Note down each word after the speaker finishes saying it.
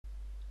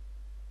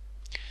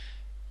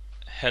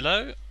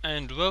Hello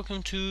and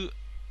welcome to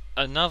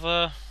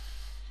another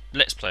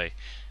Let's Play.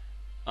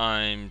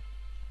 I'm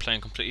playing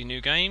a completely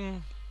new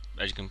game,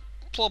 as you can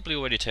probably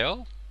already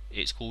tell.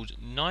 It's called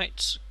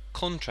Knight's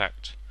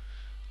Contract.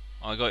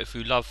 I got it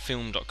through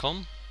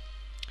lovefilm.com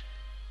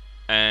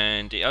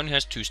and it only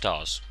has 2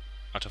 stars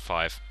out of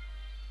 5.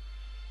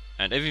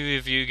 And every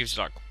review gives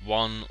it like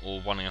 1 or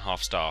 1.5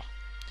 star.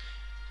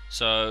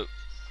 So,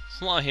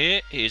 from what I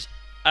hear, it is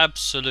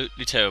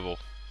absolutely terrible.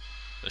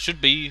 It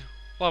should be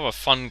rather a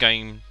fun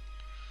game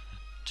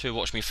to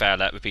watch me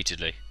fail at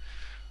repeatedly.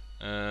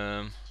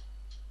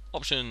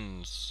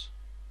 Options.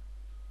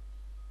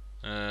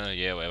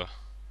 Yeah, whatever.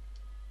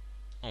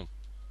 Oh,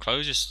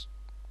 close this.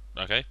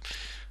 Okay.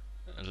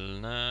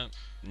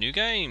 New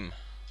game.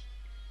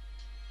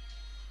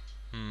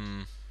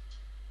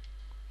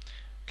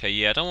 Okay,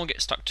 yeah, I don't want to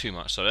get stuck too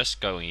much, so let's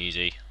go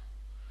easy.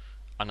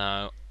 I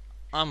know,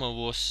 I'm a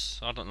wuss.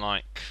 I don't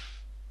like,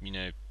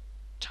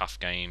 tough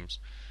games.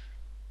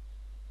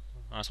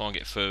 I just want to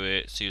get through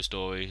it, see the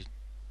story,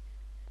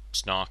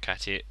 snark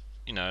at it,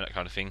 that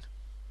kind of thing.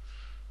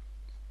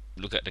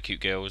 Look at the cute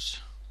girls.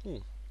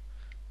 Ooh.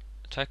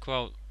 Attack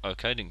roll.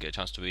 Okay, didn't get a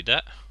chance to read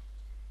that.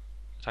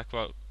 Attack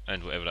roll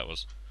and whatever that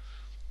was.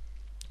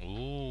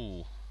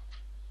 Ooh.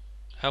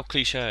 How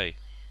cliche.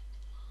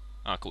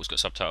 Ah, cool, it's got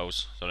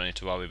subtitles, so I don't need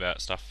to worry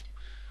about stuff.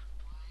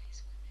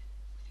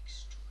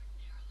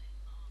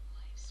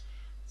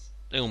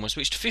 They almost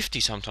reached 50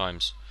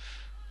 sometimes.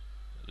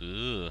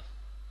 Ugh.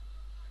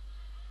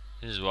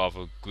 This is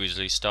rather a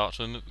grisly start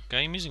to a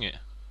game, isn't it?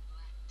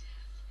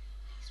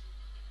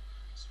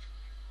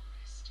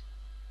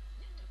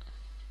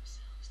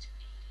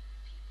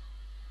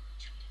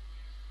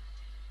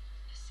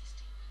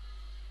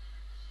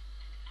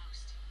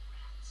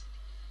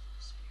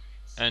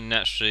 And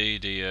naturally,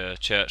 the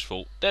church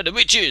thought, they're the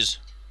witches!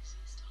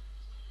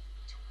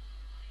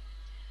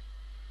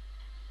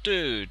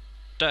 Dude,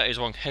 that is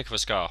one heck of a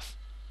scarf.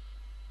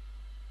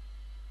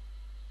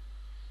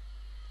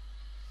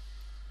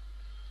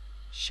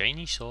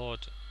 Shiny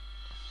sword.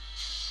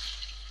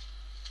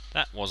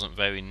 That wasn't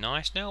very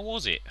nice now,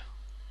 was it?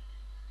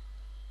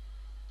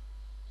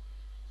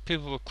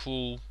 People were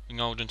cruel in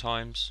olden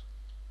times.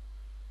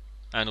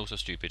 And also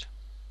stupid.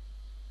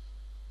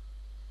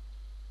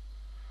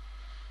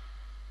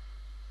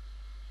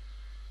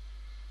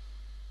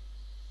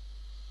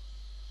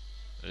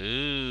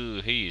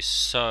 Ooh, he is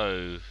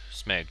so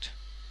smegged.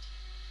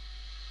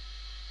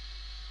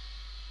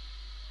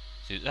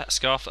 See, that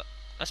scarf,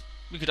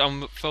 we could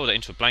unfold that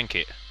into a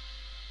blanket.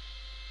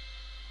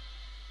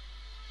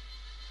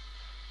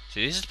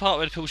 See, this is the part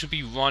where the people should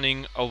be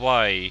running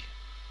away.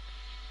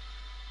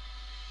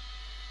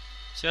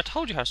 See, I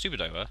told you how stupid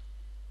they were.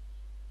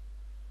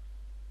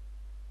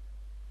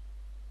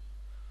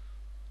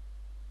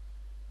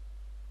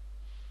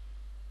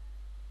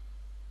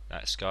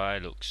 That sky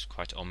looks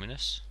quite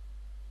ominous.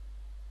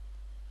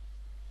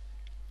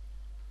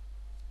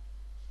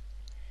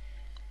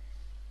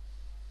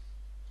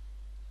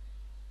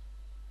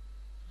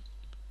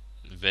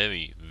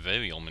 Very,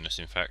 very ominous,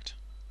 in fact.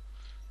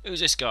 Who's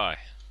this guy?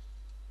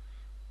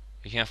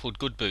 He can afford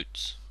good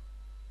boots.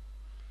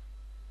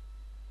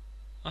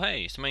 Oh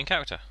hey, it's the main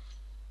character.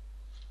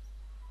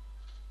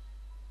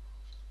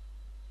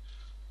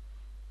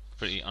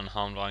 Pretty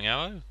unharmed by an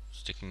arrow,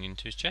 sticking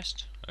into his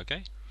chest.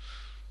 Okay.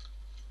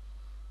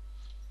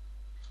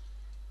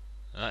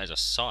 That is a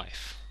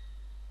scythe.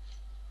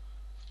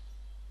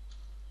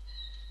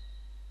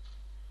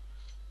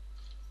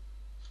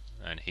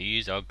 And he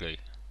is ugly.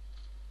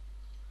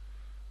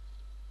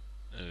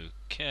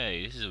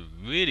 Okay, this is a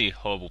really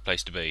horrible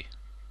place to be.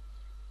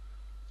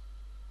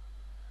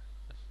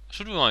 I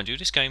should remind you,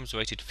 this game is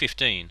rated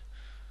 15.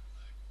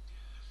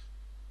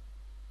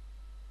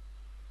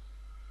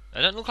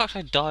 They don't look like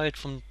they died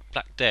from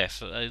Black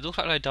Death, they look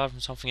like they died from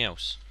something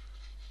else.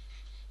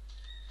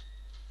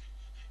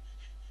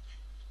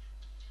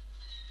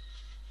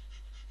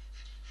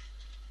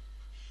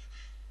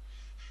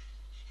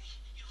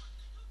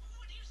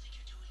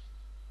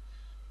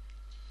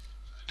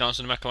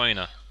 Dancing the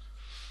Macarena.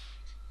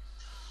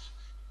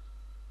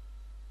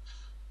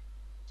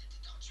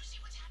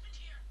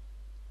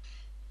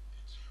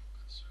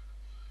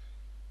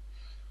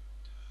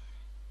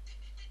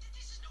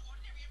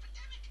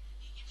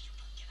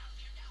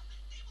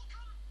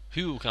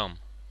 Who will come?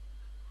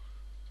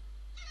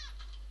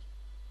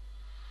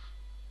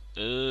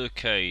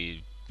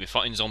 Okay, we're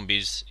fighting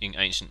zombies in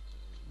ancient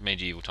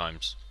medieval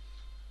times.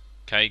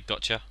 Okay,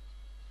 gotcha.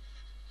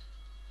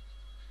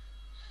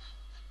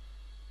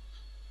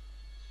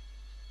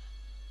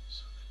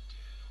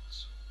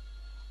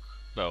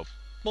 Well,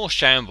 more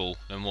shamble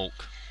than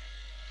walk.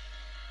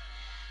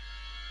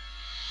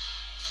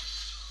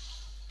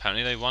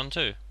 Apparently they won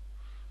too.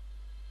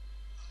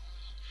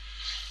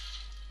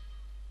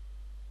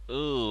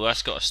 Ooh,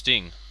 that's got a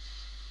sting.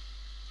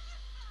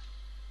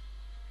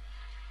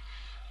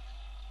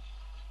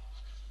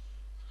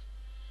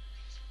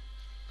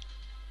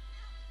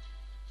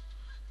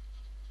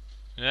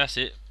 That's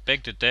it.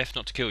 Beg to death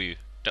not to kill you.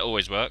 That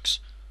always works.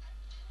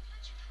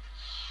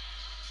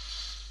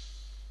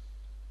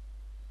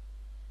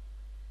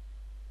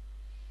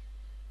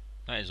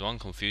 That is one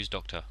confused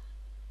doctor.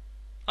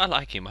 I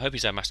like him. I hope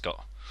he's our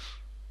mascot.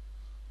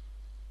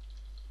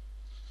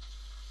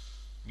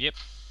 Yep.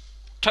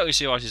 Totally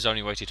serious is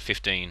only rated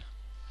 15.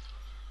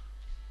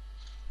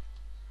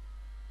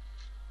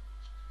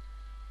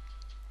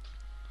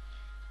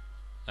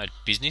 They had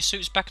business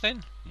suits back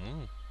then?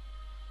 Ooh.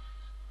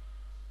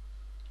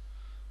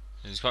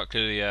 He's quite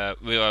clearly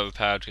real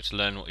overpowered, get to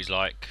learn what he's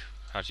like,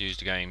 how to use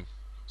the game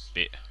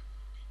bit.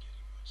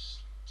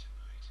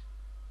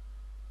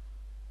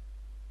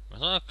 I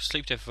don't know if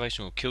sleep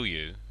deprivation will kill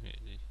you.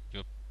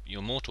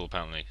 You're mortal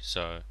apparently,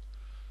 so.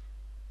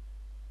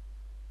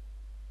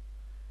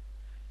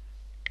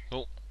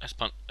 Oh,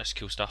 let's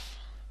kill stuff.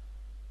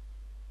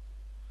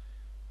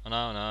 Oh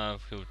no,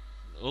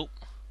 oh,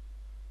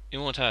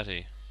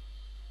 immortality.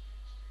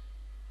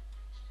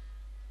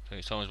 So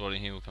someone's body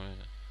here will come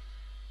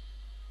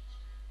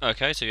in.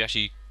 Okay, so you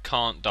actually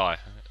can't die.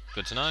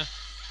 Good to know.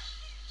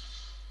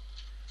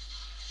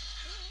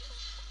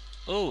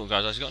 Oh,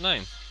 guys, I've got a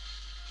name.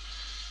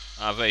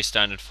 Very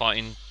standard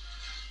fighting.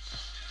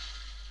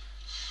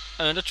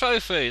 And a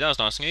trophy. That was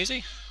nice and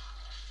easy.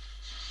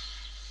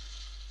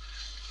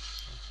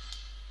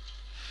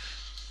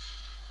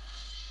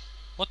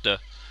 What the?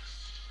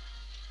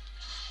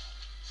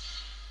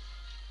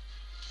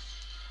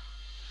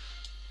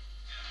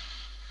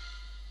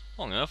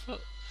 What on earth?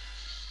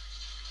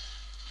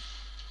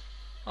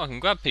 Oh, I can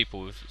grab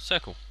people with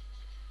circle.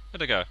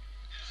 Where'd they go? Is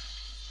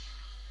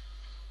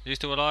he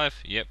still alive?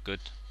 Yep,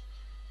 good.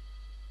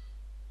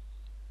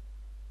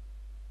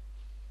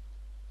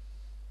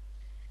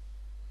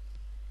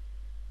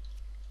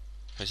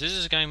 Because this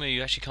is a game where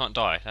you actually can't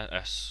die.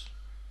 That's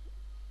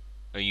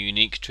a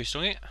unique twist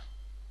on it.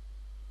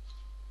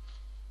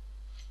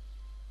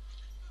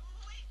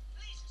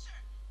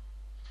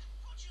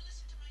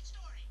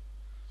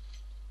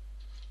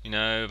 You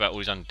know, about all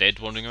these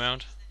undead wandering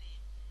around.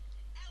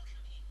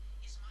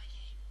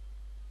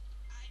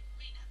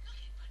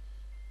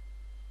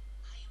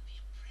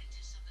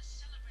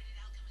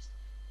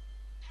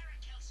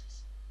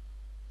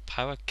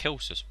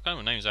 Paracelsus. What kind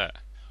of name is that?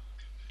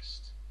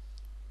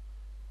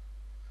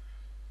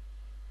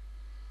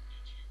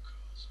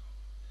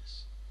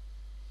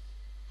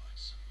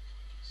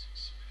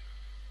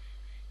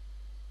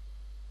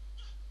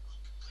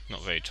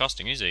 Not very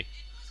trusting, is he?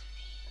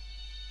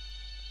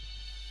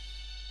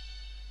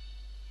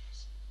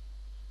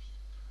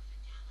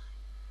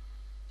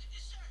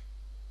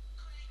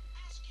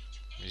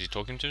 Is he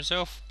talking to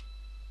himself?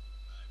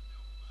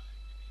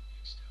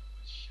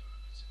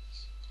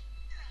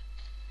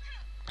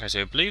 Okay, so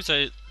he believes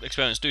that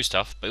experiments do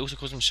stuff, but he also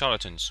calls them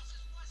charlatans.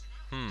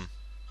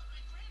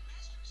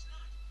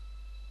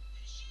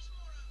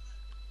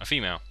 A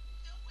female.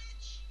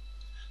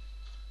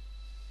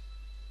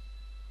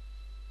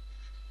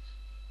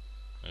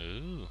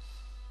 Ooh.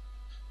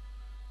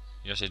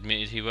 He just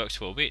admitted he works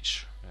for a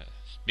witch.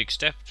 Big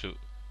step to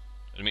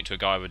admit to a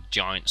guy with a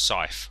giant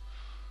scythe.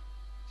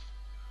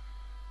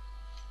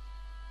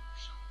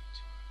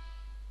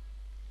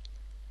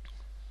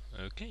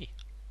 Okay.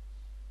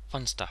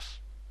 Fun stuff.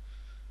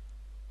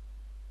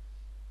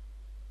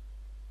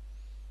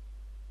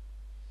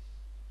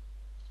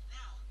 Now,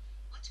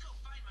 let's go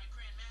find my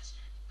Grand Master.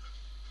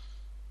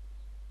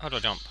 How do I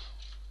jump?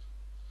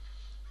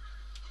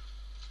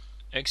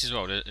 X as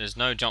well, there's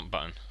no jump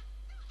button.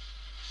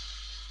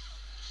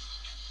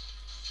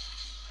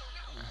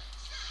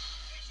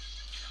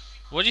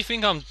 What do you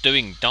think I'm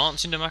doing?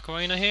 Dancing the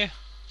Macarena here?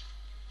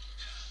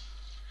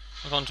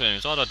 Look on to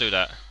him, why do I do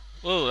that?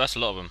 Whoa, that's a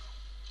lot of them.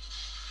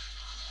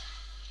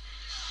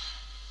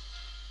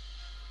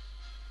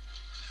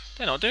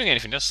 They're not doing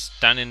anything, just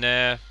standing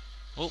there.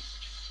 Oh,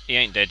 he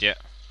ain't dead yet.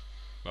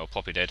 Well,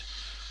 Poppy dead.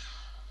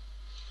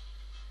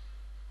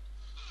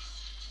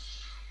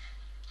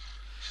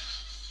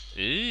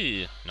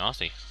 Ew,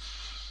 nasty.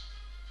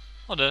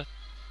 What the?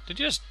 Did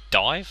you just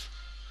dive?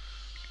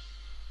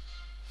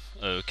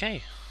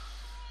 Okay.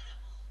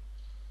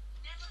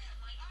 Never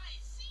have my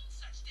eyes seen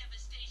such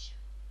devastation.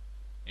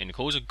 In the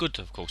cause of good,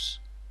 of course.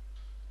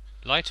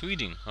 Light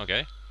reading,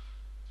 okay.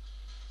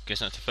 Guess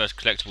that's the first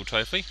collectible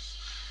trophy.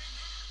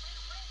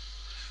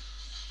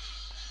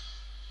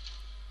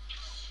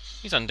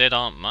 These undead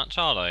aren't much,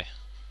 are they?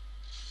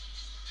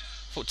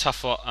 Thought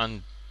tough are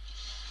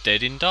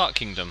undead in Dark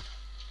Kingdom.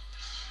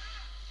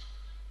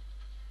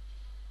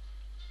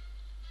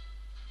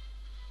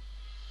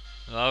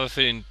 I have a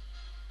feeling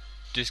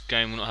this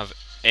game will not have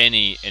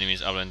any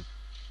enemies other than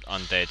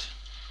undead.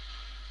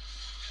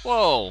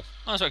 Whoa!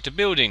 Unexpected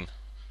building!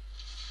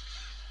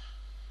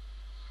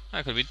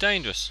 That could be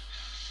dangerous.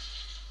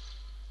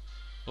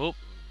 Oh,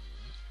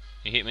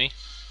 he hit me.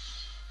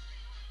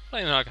 I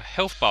don't even like a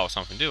health bar or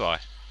something, do I?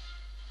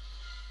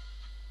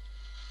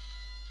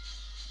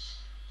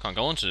 Can't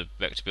go onto the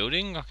wrecked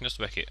building, I can just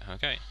wreck it,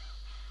 okay.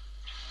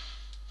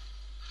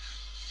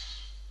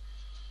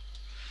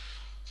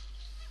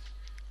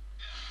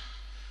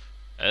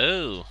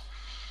 Oh,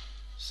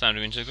 slammed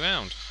him into the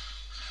ground.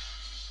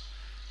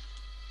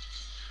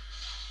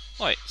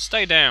 Wait,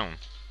 stay down.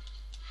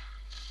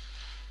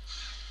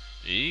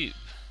 Ew.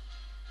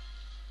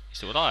 He's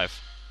still alive.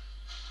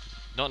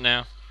 Not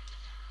now.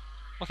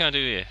 What can I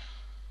do here?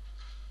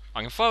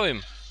 I can throw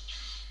him.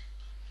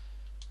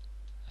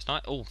 That's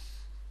nice. Oh,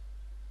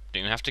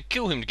 didn't even have to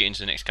kill him to get into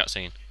the next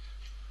cutscene.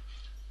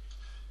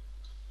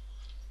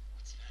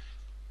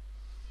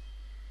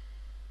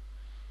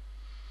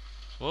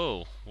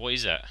 Whoa, what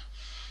is that?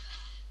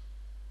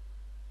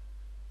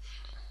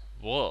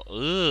 What?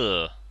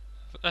 Ugh.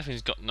 That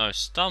thing's got no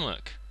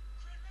stomach.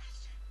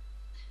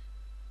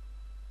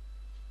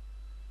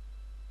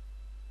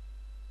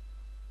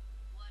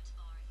 What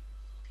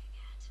are you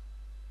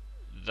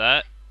looking at?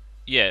 That?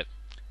 Yeah.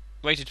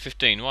 Rated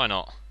 15, why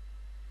not?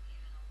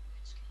 Even a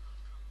witch can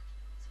unconquer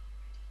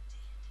who's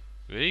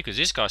already dead. Really? Because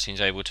this guy seems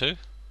able to.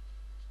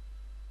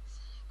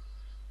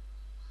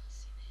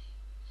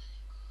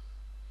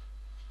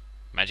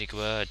 Magic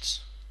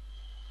words.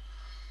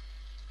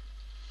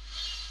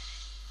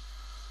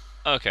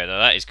 Okay, now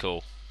that is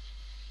cool.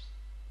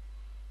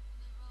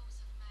 The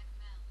rose of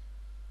Magmel.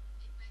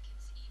 It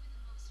beckons even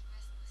the most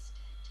restless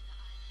dead to the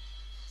island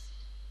of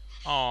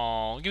blessed.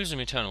 Oh, gives him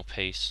eternal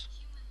peace.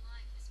 Human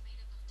life is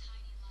made up of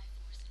tiny life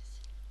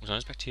forces. Was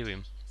on his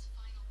bacterium. Taking its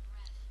final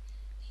breath,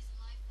 these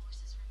life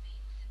forces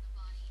remain within the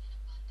body in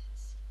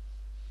abundance.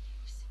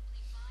 You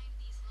simply bind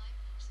these life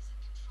forces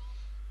and control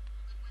them.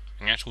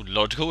 But when the An actual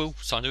logical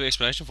scientific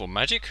explanation for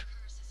magic?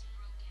 curse is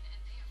broken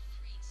and they are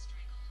freed,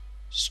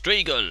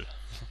 Striggle. Striggle!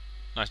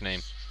 Nice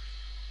name.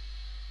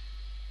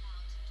 How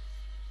to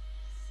defeat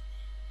this.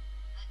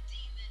 A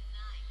demon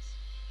knight.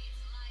 Its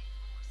life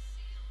force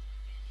sealed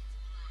within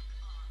its black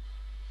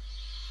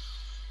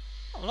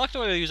armor. I like the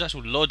way they use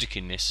actual logic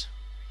in this.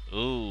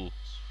 Ooh.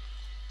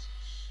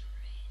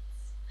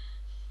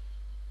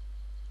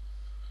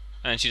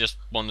 And she just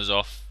wanders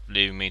off,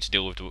 leaving me to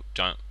deal with the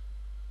giant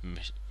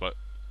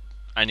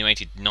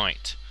animated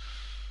knight.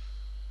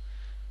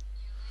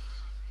 You're late,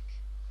 Conric.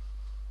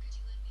 Could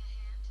you lend me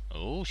a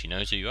hand? Oh, she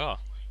knows who you are.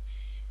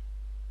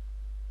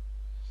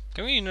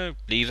 Can we,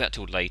 leave that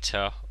till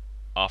later,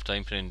 after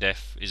impending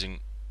death isn't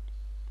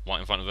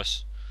right in front of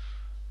us?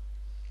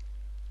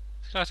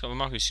 This guy's got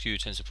remarkably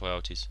skewed sense of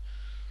priorities.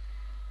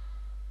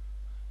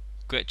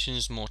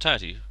 Gretchen's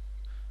mortality.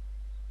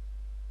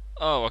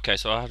 Oh, okay,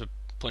 so I have to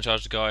put in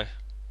charge of the guy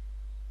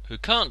who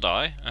can't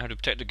die, and have to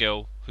protect the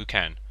girl who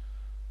can.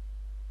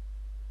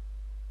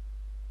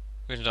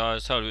 Gretchen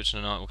dies, tell the witch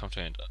and the night will come to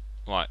an end.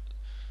 Right,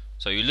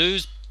 so you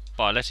lose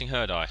by letting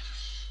her die.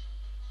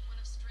 One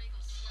of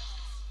Straggle's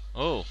slashes.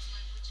 Oh, My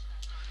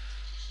witchcraft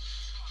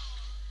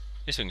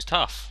on. this thing's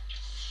tough.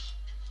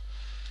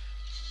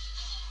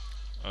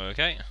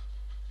 Okay.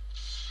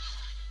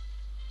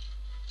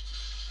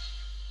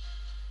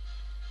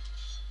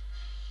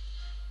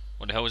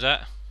 What the hell was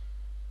that?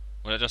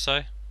 What did I just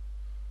say?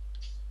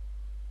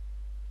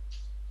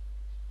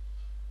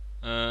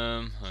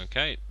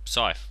 Okay.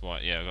 Scythe.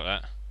 Right, yeah, I got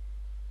that.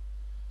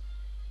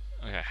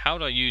 Okay, how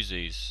do I use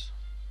these?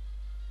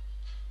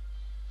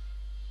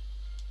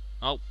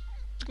 Oh,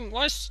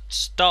 why is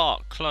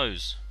start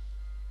close?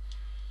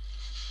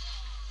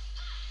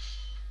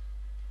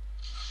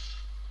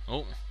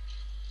 Oh.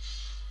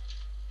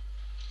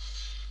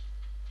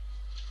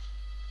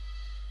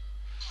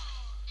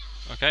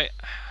 Okay.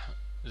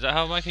 Is that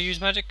how I can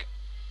use magic?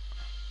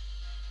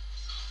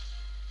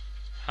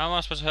 How am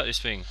I supposed to hurt this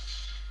thing?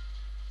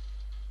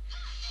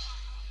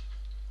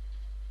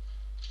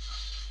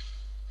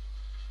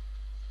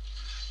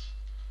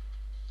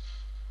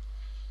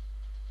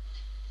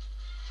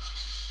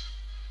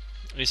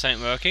 This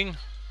ain't working.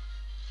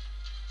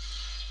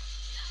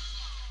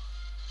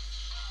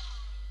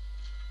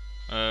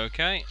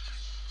 Okay.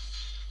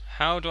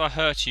 How do I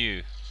hurt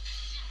you?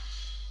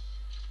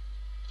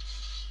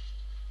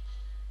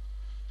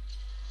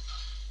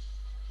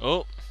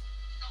 Oh.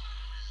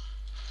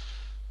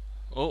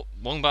 Oh,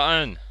 wrong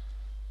button.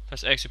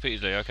 Press X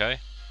repeatedly, okay.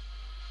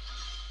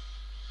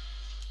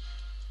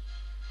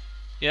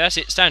 Yeah, that's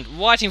it. Stand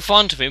right in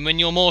front of him when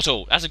you're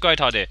mortal. That's a great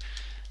idea.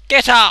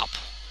 Get up!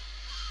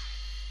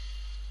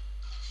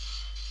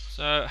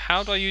 So,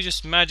 how do I use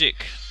this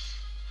magic?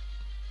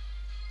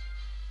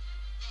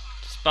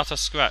 Sputter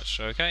scratch,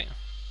 okay.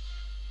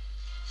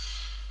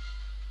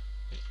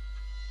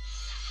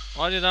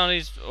 Why did all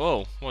these...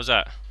 Oh, what was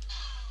that?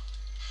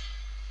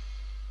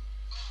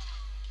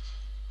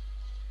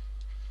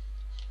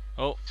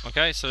 Oh,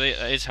 okay, so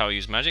that is how I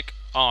use magic.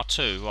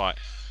 R2, right.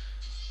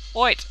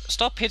 Wait,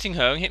 stop hitting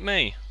her and hit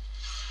me.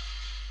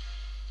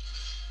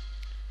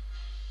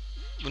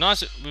 It would be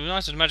nice if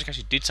the magic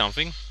actually did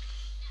something.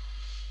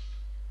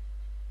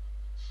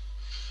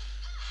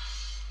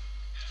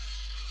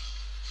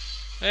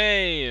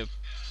 Hey,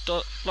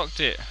 blocked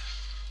it.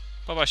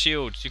 Bye bye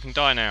shields, you can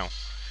die now.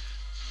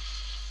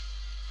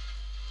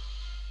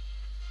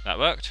 That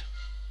worked.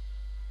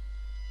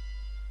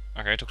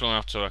 Okay, it took long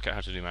enough to work out how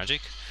to do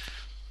magic.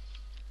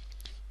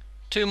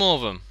 2 more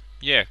of them.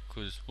 Yeah,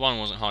 because 1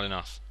 wasn't hard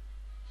enough.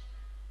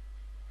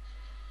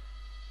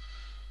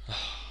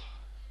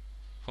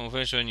 From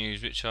finish when you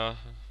use which are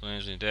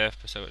in death,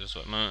 so it's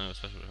like moment of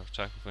special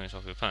attack or finish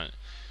off your opponent.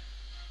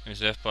 Use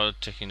death by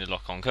ticking the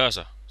lock on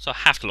cursor. So I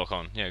have to lock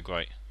on. Yeah,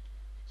 great.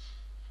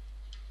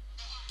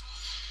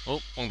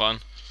 Oh, wrong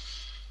button.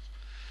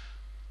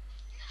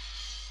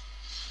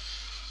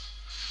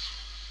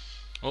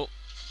 Oh,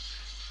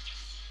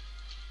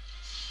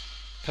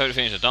 perfect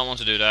finisher. Don't want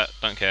to do that.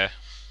 Don't care.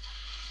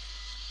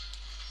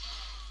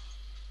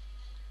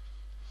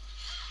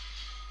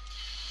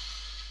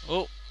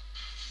 Oh,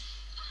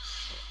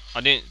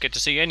 I didn't get to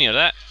see any of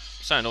that.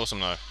 Sound awesome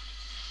though.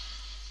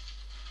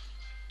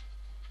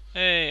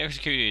 Hey,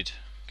 executed.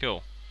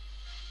 Cool.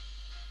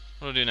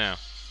 What do I do now?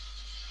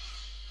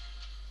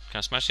 Can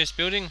I smash this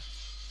building?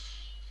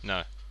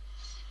 No.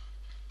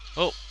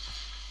 Oh,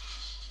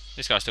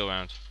 this guy's still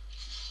around.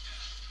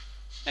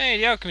 Hey,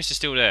 the alchemist is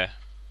still there.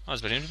 I was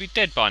expecting him to be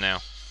dead by now.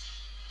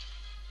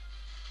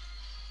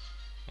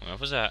 What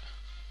was that?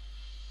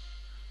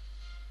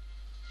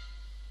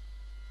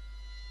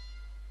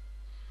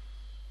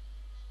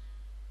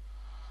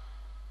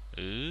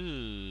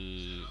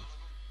 Ooh.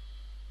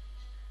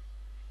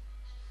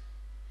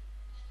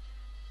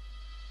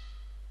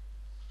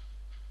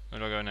 Where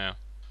do I go now?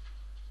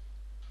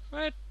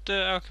 Where'd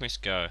the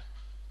alchemist go?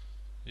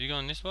 Is he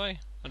going this way?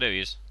 Oh, there he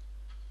is.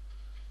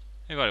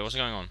 Hey, buddy, what's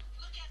going on?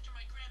 Look after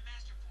my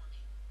grandmaster for me.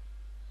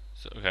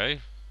 So,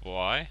 okay,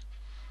 why?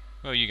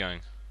 Where are you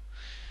going?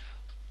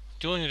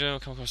 During your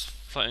day, come across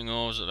floating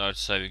orbs that allowed to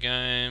save a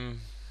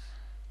game.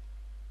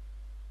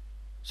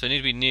 So you need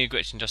to be near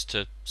Gretchen just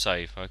to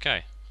save.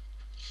 Okay.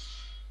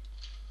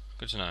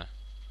 Good to know.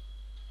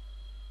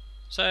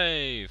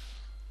 Save!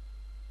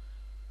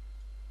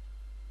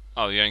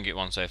 Oh, you only get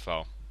one save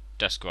file.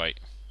 That's great.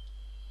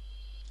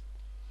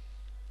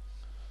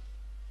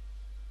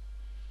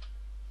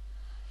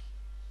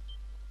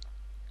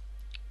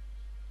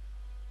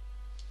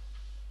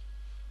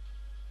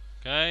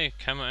 Okay,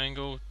 camera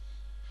angle.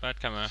 Bad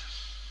camera.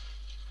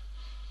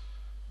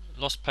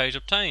 Lost page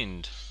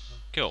obtained.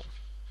 Cool.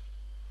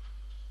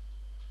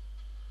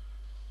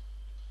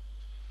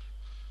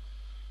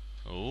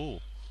 Oh,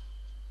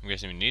 I'm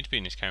guessing we need to be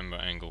in this camera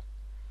angle.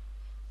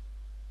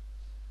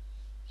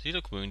 Does he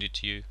look wounded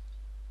to you?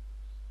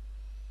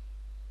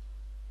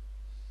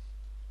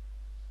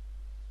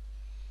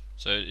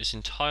 So this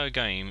entire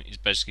game is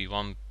basically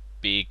one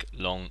big,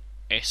 long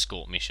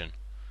escort mission.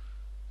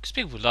 Because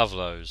people love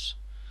those.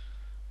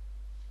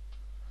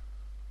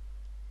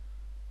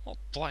 What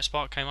bright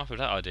spark came up with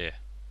that idea?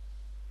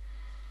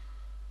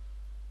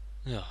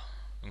 Yeah.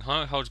 And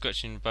how holds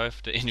Gretchen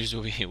both, the injuries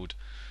will be healed.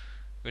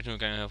 Gretchen will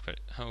gain health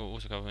credit. How will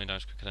also cover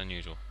damage quicker than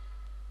usual.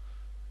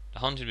 The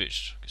haunted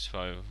witch gets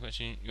survive.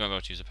 Gretchen, you won't be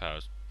able to use the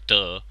powers.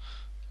 Duh.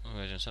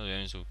 Okay, some of the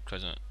aliens will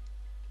close it.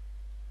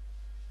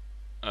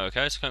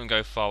 Okay, so I can't even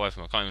go far away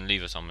from her. I can't even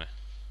leave her somewhere.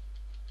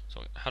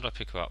 So how do I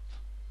pick her up?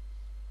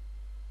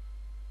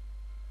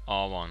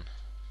 R1.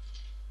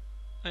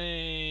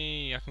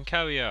 Hey, I can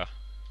carry her.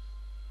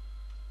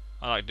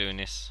 I like doing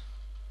this.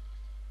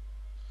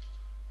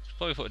 Should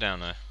probably put her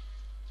down though.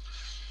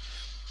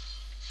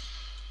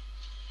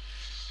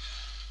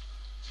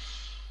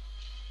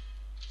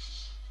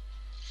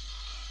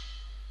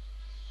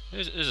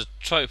 There's a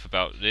trope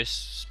about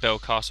this.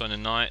 Spellcaster in the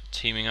night,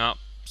 teaming up,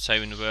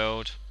 saving the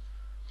world.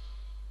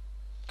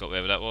 Got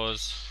whatever that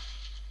was.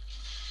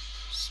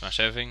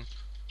 Smash everything.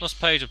 Lost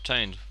page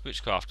obtained.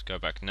 Witchcraft, go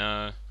back.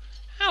 No.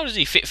 How does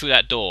he fit through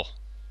that door?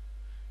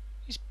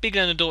 He's bigger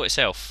than the door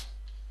itself.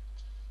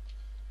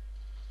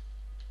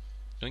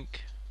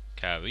 Doink.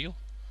 Carry you.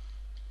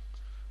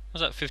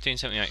 What's that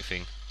 1578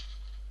 thing?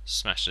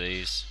 Smash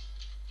these.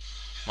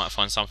 Might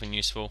find something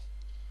useful.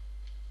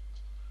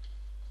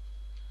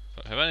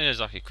 But apparently there's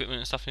like equipment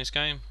and stuff in this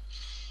game.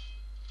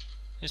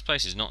 This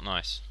place is not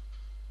nice.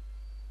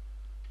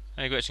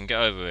 Hey Gretchen, get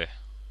over here.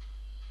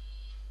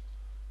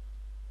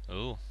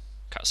 Oh,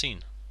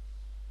 cutscene.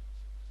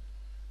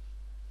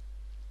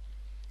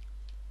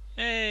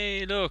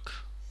 Hey, look.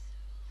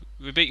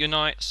 We beat your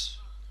knights.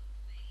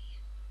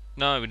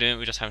 No, we didn't.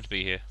 We just happened to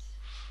be here.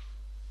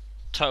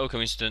 Total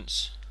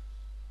coincidence.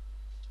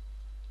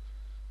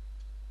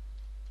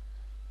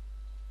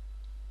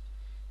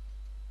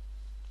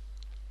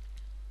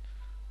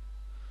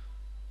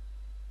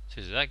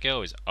 Seriously, that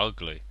girl is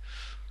ugly.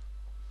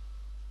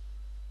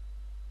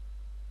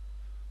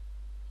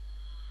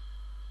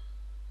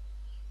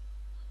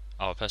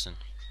 Oh, a person.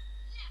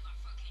 Never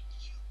forget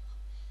you.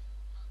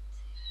 I'll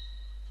tear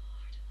you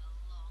apart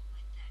along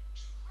with that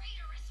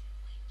traitorous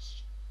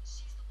witch.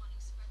 She's the one who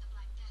spread the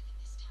Black Death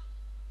in this town.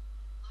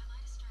 While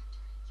I distract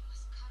her, you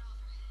must cut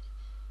off her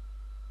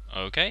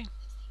head. Okay.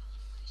 It's the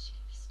only way she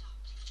can be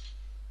stopped.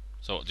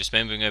 So what,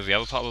 dismembering every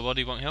other part of the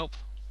body won't help?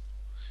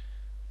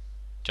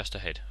 Just a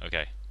head.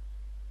 Okay.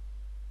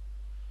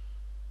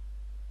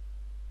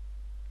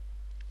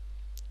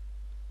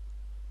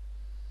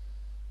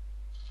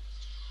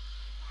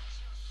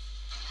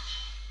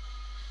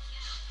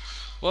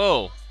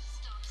 Whoa.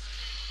 Stop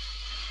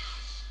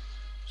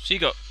She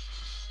got.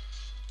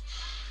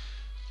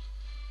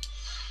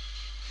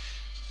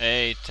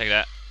 Hey, take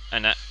that.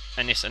 And that.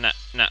 And this and that.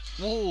 And that.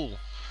 Whoa.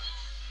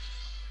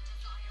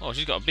 Oh,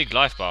 she's got a big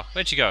life bar.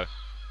 Where'd she go?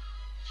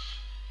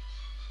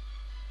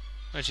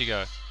 Where'd she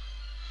go?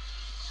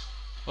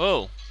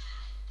 Whoa.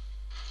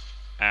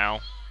 Ow.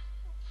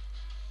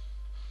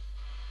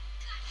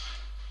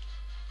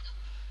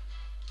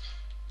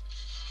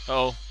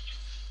 Oh,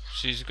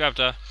 she's grabbed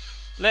her.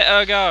 Let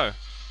her go.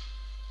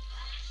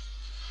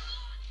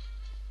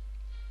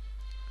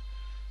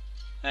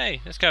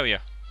 Hey, let's go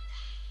here.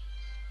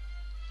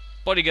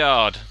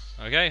 Bodyguard.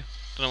 Okay,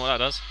 don't know what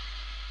that does.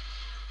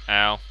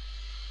 Ow.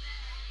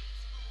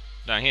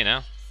 Down here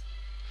now.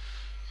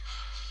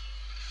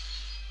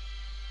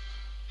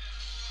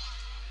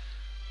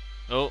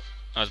 Oh,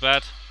 that was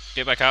bad.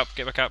 Get back up,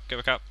 get back up, get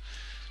back up.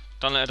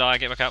 Don't let her die,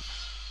 get back up.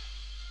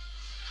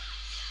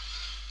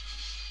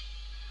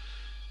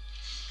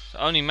 So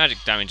only magic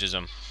damages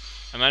them.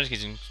 And magic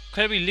is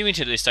incredibly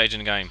limited at this stage in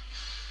the game.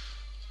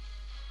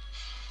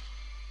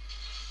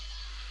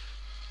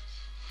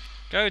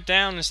 Go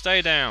down and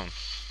stay down.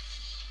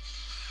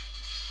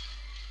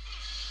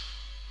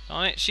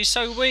 Darn it, she's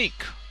so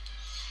weak.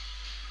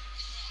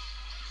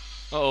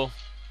 Uh oh,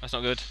 that's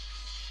not good.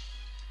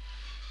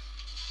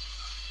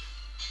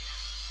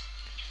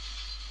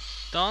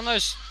 Darn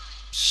those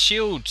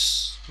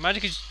shields.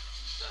 Magic is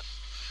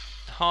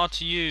hard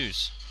to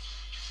use.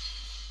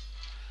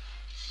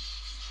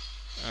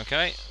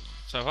 Okay,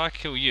 so if I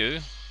kill you,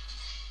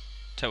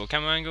 table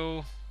camera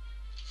angle.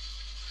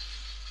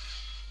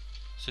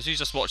 So she's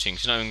just watching,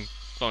 she's not even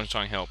going to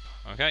try and help.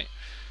 Okay,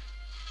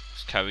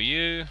 let's carry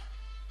you.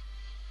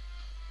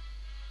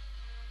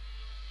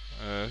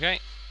 Okay,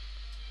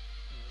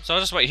 so I'll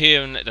just wait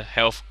here and let the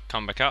health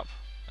come back up.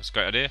 That's a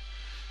great idea.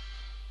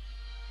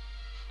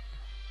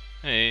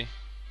 Hey,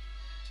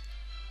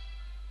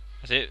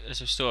 that's it.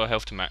 Let's restore our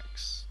health to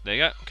max. There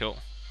you go. Cool.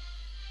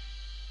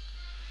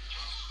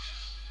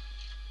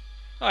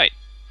 Right,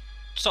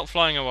 stop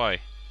flying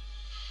away.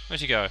 Where'd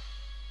she go?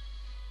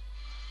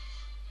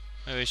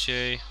 Where is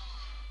she?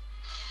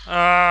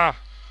 Ah!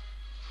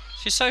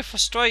 She's so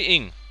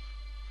frustrating.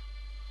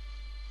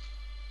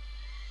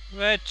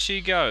 Where'd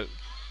she go?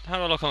 How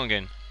do I lock on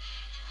again?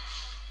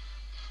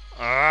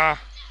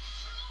 Ah!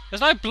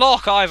 There's no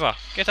block either.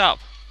 Get up.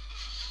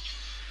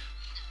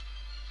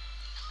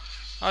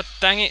 Oh,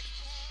 dang it.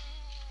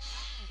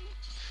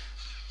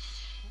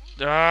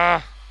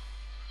 Ah!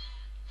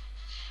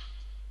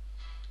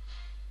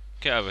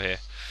 Get over here.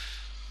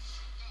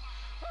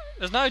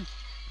 There's no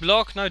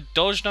block, no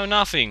dodge, no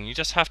nothing. You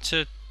just have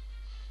to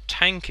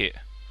tank it.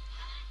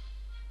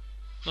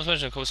 Not to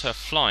mention, of course, her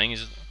flying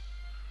is.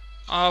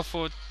 Oh,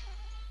 for.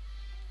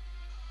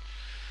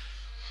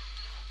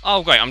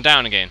 Oh, great, I'm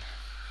down again.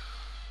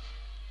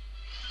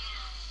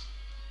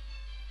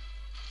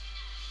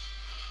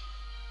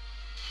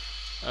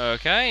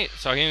 Okay,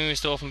 so I can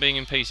restore from being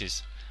in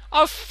pieces.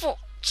 Oh,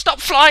 stop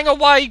flying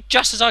away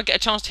just as I get a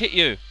chance to hit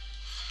you.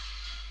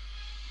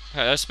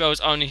 Okay, those spells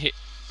only hit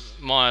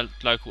my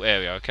local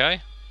area,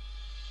 okay?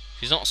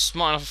 She's not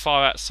smart enough to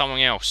fire at someone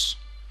else.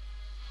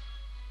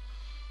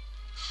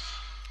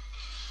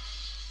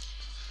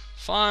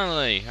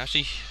 Finally,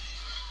 actually.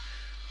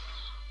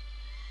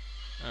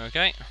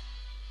 Okay.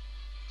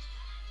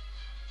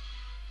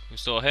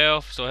 Restore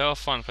health,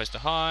 find a place to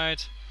hide.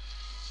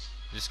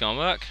 Is this gonna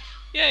work?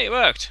 Yay, it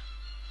worked!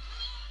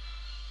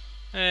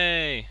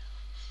 Hey!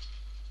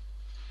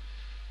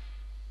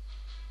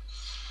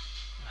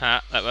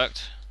 Ha, that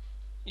worked.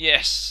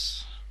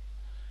 Yes!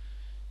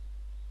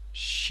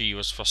 She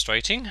was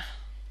frustrating.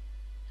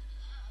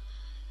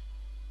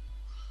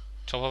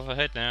 Top of her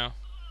head now.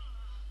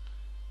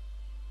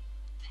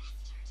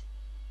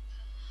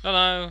 No,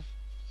 no.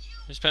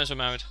 His parents were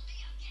married.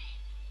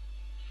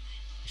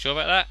 You sure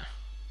about that?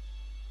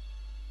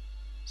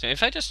 So if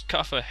they just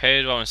cut off her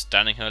head while I'm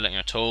standing her, letting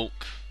her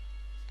talk,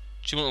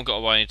 she wouldn't have got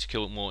away to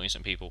kill more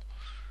innocent people.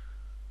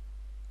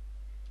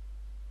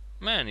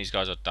 Man, these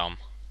guys are dumb.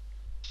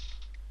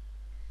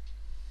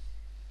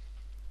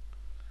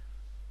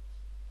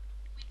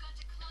 We've got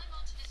to climb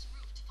onto this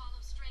roof to follow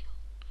Straggle.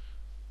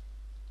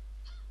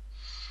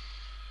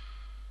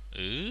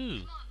 Ooh.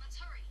 Come on, let's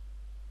hurry.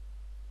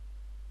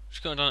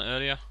 She could have done it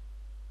earlier.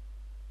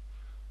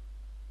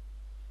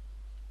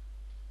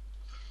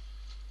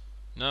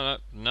 No, no,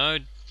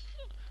 no.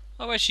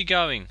 Oh, where's she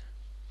going?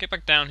 Get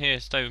back down here,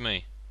 stay with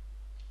me.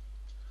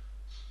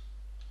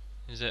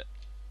 Is it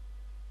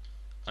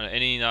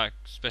any like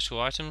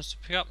special items to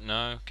pick up?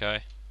 No,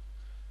 okay.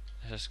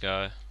 Let's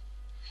go.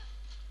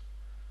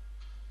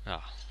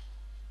 Ah.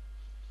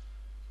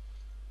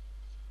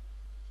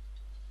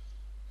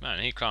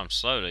 Man, he climbs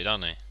slowly,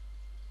 doesn't he?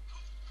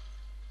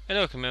 Hey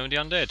look, I'm the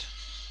undead.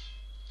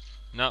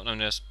 Nope, no,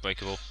 that's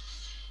breakable.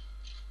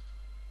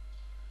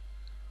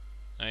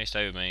 Hey,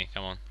 stay with me,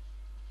 come on.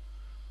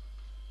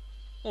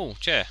 Oh,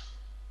 chair.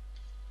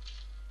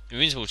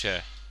 Invincible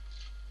chair.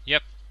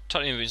 Yep,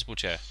 totally invincible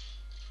chair.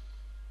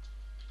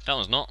 That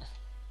one's not.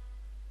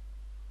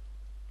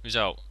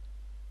 Result.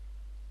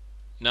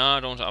 No, I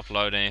don't want to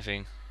upload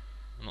anything.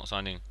 I'm not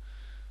signing.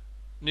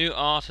 New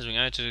art has been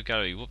added to the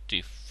gallery. What do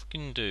you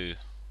fucking do?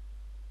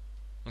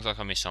 Looks like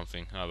I missed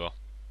something. Oh well.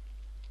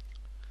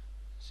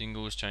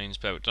 Singles, chains,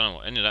 belt. Don't know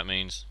what any of that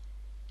means.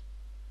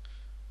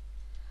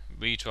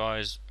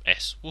 Retries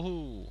S.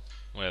 Woohoo!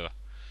 Whatever.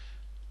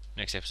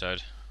 Next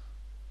episode.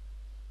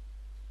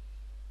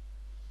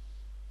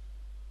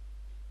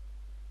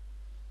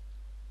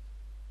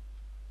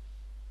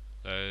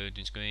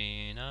 Loading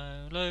screen,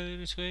 oh,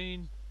 loading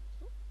screen.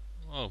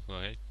 Oh,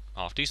 okay.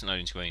 Half decent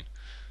loading screen.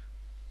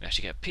 We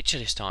actually get a picture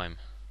this time.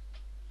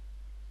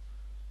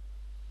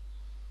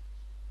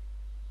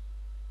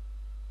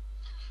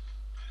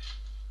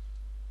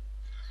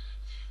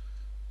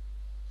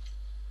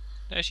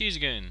 There she is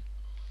again.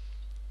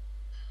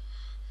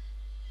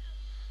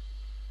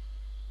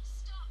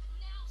 Stop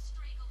now,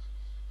 Straggle.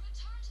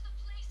 Return to the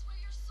place where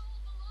your soul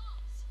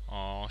belongs.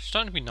 Oh, she's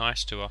starting to be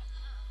nice to her.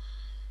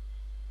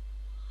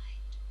 I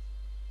don't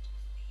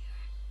fear.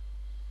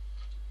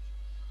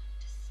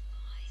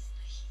 Despise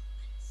the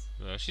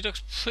humans. Well, she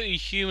looks pretty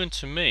human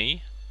to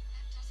me.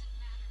 That doesn't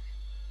matter.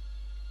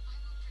 I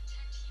will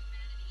protect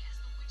humanity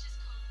as the witch's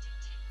code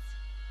dictates.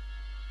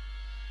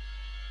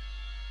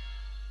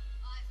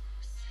 I've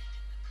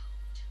forsaken the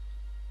code.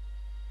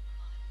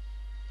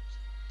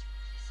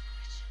 This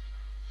Gretchen,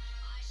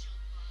 I shall bind your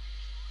soul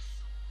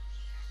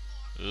here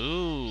for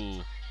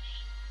Ooh, eternity.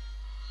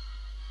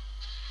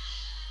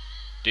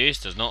 this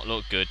does not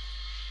look good.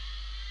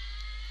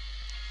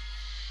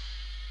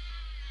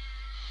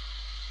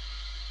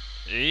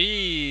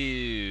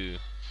 Ew.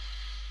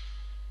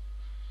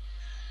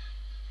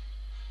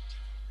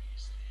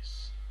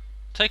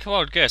 Take a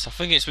wild guess. I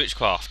think it's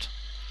witchcraft.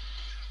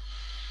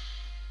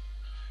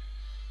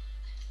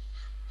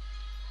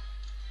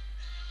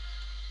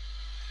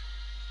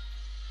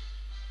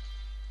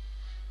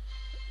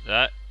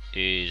 That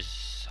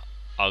is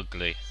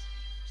ugly.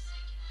 Forsaken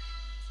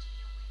what it means to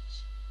be a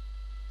witch.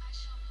 I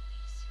shall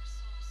release your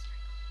soul,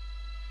 Striggle.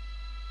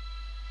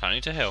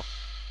 Apparently to hell.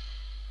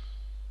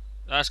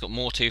 That's got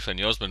more teeth than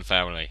the Osmond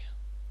family.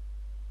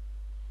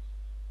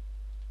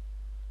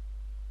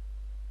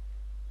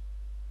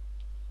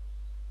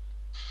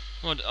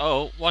 What?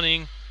 Oh,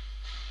 wanting.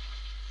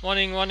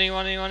 Wanting, wanting,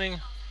 wanting, wanting. We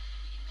can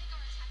make our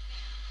attack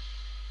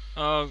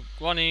there. Oh,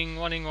 wanting,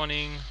 wanting,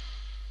 wanting.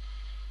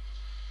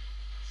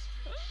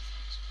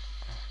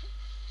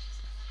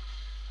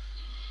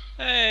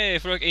 Hey,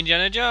 for like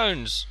Indiana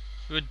Jones.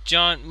 With a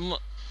giant. Oh,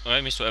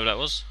 I missed whatever that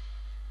was.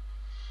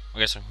 I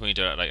guess we can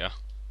do that later.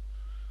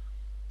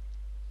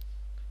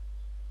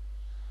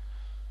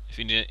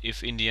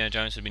 If Indiana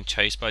Jones had been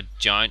chased by a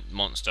giant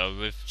monster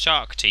with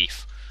shark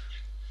teeth.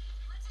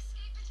 Let's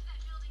escape into that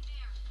building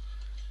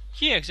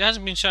there. Yeah, because it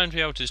hasn't been shown to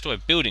be able to destroy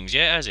buildings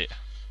yet, has it?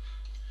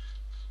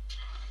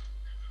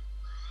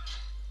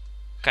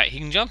 Okay, he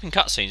can jump in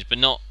cutscenes, but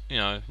not,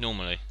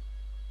 normally.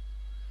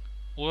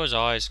 All those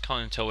eyes,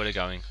 can't even tell where they're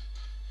going.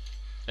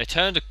 They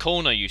turned a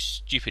corner, you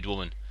stupid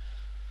woman.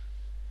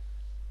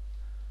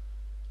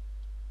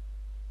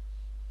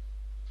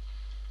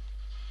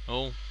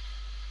 Oh.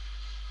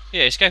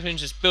 Yeah, escaping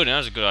into this building, that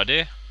was a good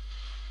idea.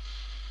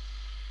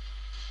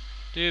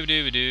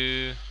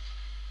 Doo-doo-doo.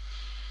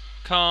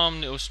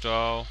 Calm little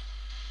stroll.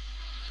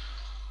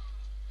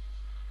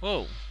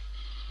 Whoa.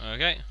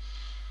 Okay.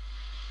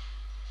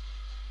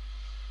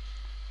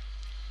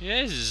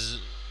 Yeah, this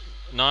is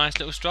a nice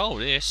little stroll,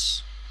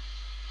 this.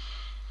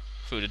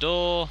 Through the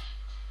door.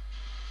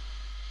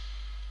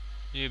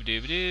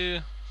 Doo-doo-doo.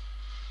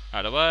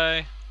 Out of the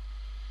way.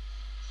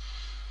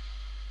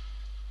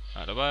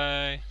 Out of the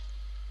way.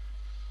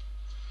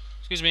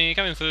 Excuse me,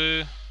 coming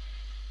through.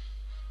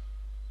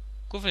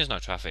 Good thing there's no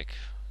traffic.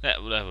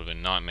 That would have been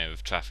a nightmare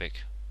with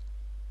traffic.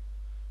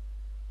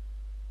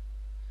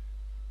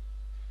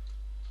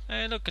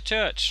 Hey, look, a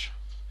church.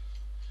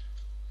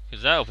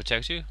 Because that'll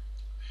protect you.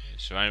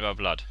 It's surrounded by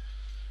blood.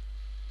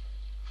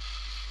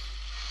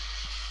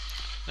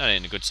 That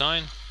ain't a good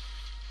sign.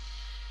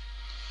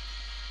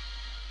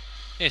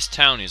 This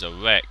town is a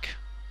wreck.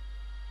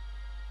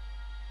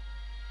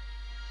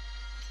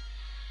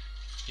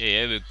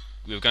 Yeah,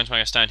 we were going to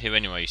make a stand here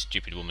anyway, you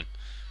stupid woman.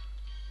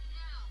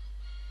 Now,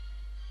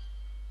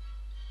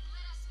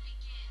 let us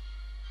begin.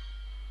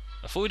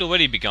 I thought we'd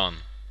already begun,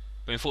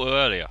 but we thought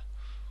earlier.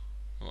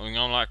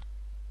 I'm like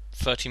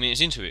 30 minutes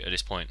into it at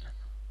this point.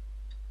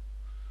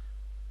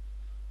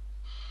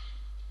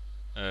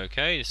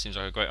 Okay, this seems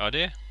like a great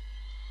idea.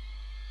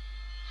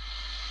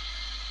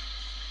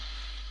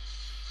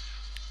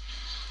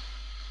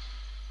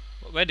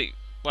 Ready?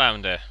 What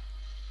happened there?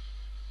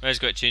 Where's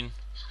Gretchen?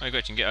 Hey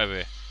Gretchen, get over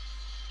here.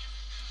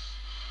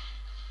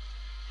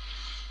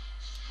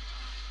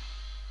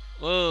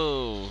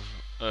 Whoa.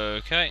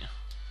 Okay.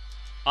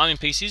 I'm in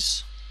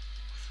pieces.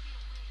 Must be a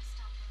way to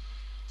stop their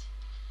movement.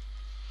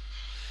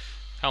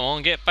 Come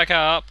on, get back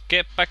up.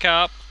 Get back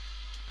up.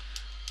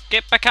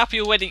 Get back up,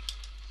 you already.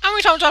 How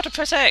many times do I have to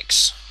press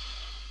X?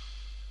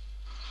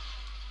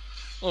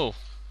 Oh.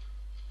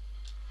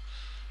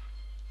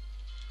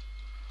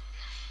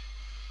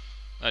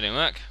 That didn't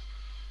work.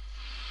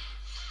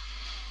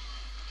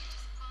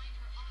 Just bind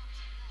her arms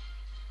and leg.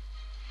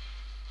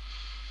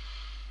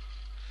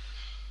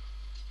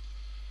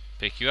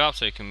 Pick you up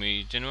so you can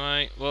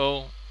regenerate.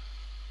 Well,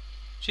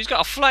 she's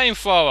got a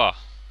flamethrower.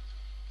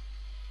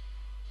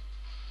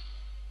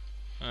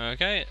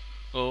 Okay.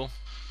 Well,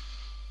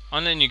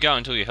 I'm letting you go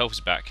until your health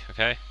is back.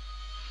 Okay. There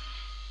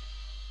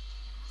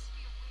must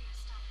be a way to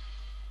stop their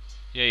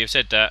movement. Yeah, you've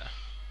said that.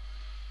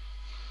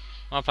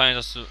 My plan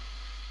is just to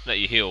let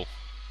you heal.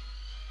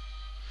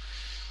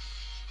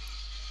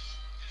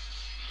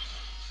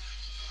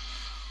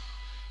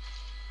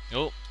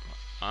 Oh,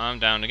 I'm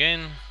down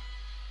again.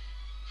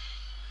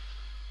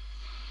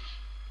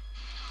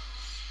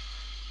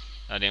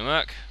 That didn't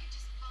work.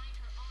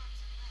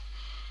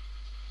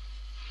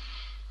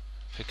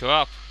 Pick her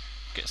up.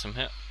 Get some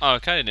hit. Oh,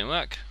 okay, it didn't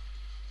work.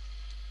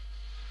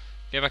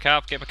 Get back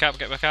up, get back up,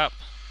 get back up.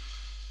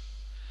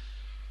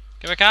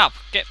 Get back up!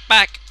 Get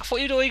back! I thought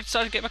you were doing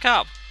so to get back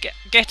up.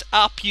 Get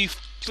up, you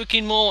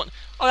freaking moron!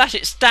 Oh, that's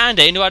it. Stand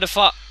there. No, how the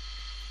fuck?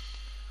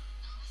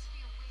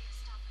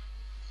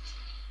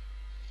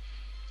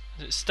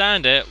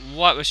 Stand there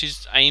right where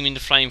she's aiming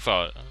the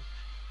flamethrower.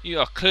 You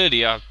are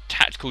clearly a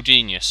tactical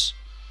genius.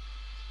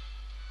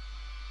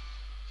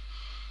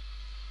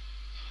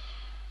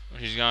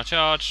 She's gonna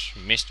charge.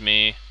 Missed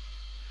me.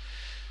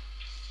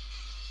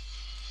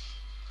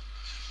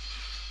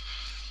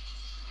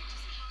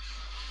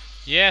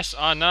 Yes,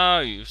 I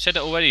know. You've said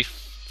it already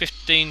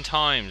 15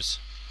 times.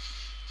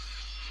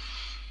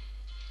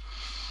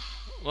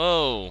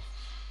 Whoa.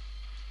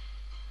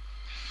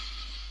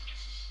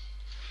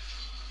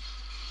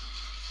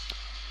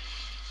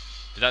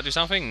 Did that do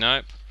something?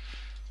 Nope.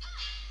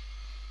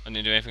 I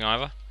didn't do anything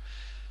either.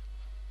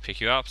 Pick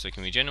you up so you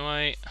can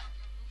regenerate.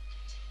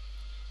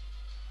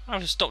 I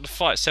have to stop the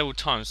fight several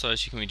times so that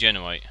she can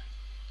regenerate.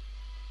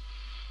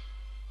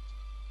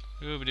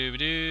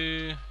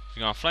 Doo-ba-doo-ba-doo. She's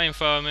gonna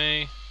flamethrower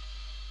me.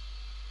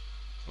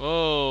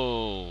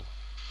 Whoa.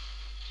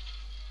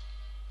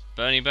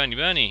 Bernie, Bernie,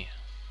 Bernie.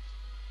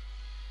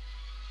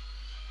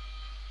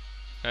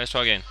 Okay, let's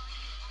try again.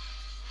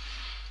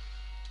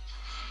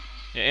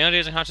 Yeah, any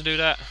ideas on how to do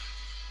that?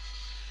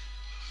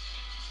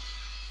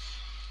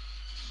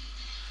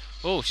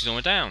 Oh, she's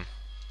almost down.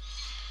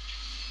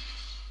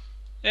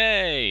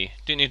 Yay!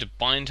 Didn't need to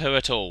bind her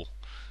at all.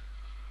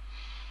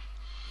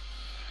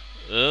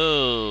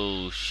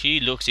 Oh, she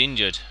looks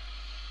injured.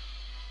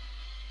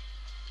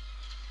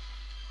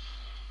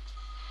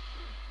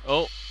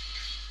 Oh,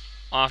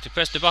 I have to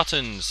press the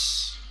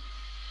buttons.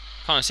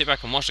 Can't sit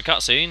back and watch the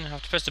cutscene. I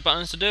have to press the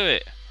buttons to do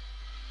it.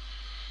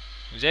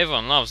 Because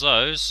everyone loves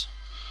those.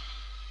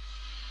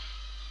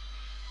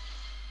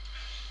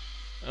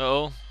 Uh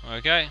oh,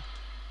 okay.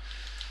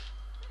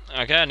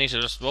 Okay, I need to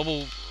just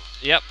wobble.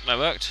 Yep, that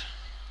worked.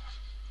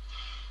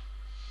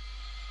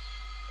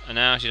 And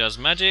now she does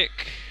magic.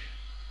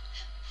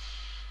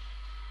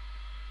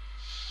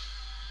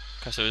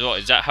 Okay, so what,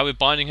 is that how we're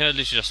binding her?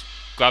 Literally just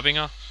grabbing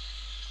her?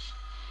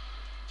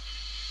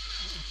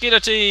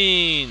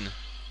 Guillotine!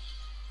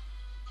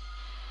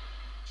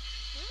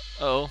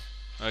 Uh oh,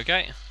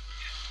 okay.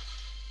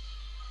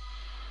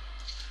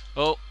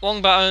 Oh,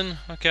 wrong button,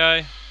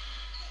 okay.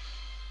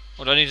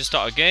 What, do I need to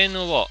start again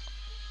or what?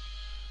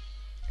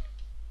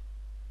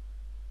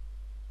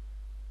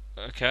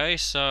 Okay,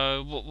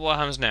 so what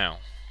happens now?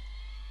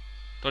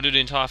 Do I do the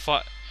entire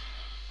fight?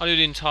 I do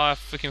the entire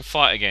freaking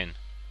fight again.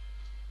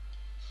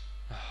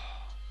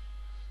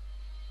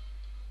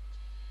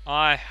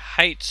 I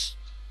hate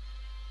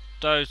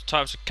those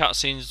types of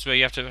cutscenes where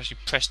you have to actually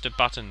press the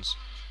buttons.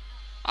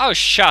 Oh,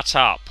 shut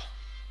up!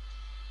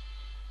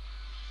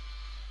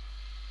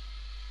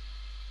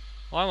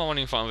 Why am I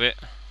running in front of it?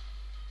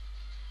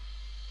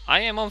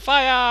 I am on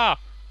fire!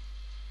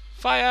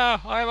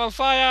 Fire! I am on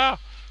fire!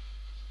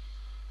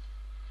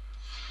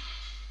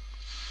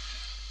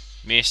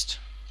 Missed.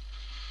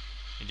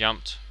 He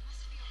jumped.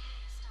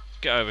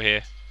 Get over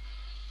here.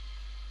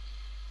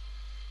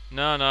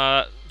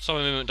 No, some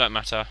of the movement don't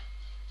matter.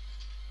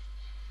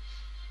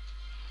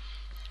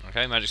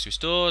 Okay, magic's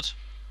restored.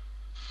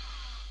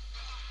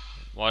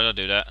 Why did I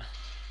do that?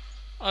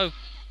 Oh,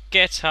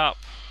 get up.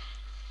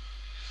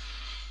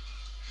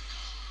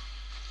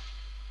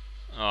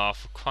 Oh,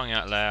 for crying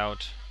out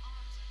loud.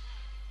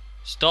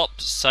 Stop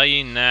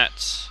saying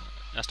that.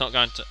 That's not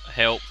going to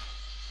help.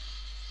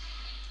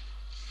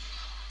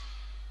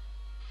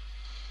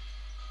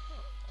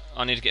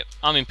 I need to get...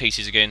 I'm in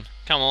pieces again.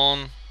 Come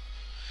on.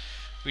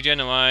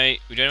 Regenerate.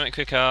 Regenerate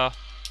quicker.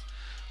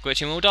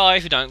 Gretchen will die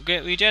if you don't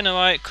get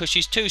regenerate because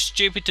she's too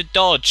stupid to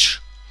dodge.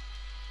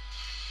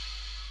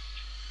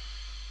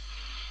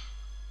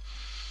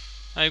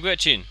 Hey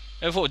Gretchen,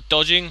 ever thought of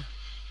dodging?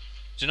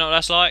 Do you know what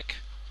that's like?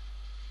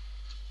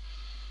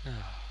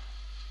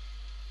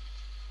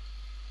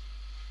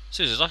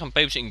 Seriously, it's like I'm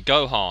babysitting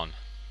Gohan.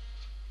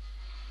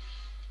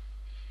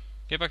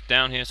 Get back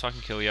down here so I can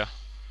kill you.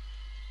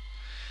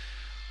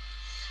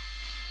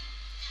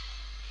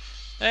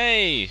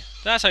 Hey,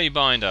 that's how you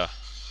bind her.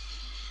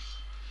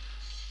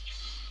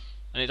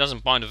 And it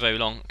doesn't bind her very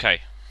long.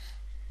 Okay.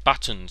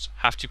 Buttons.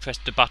 Have to press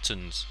the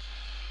buttons.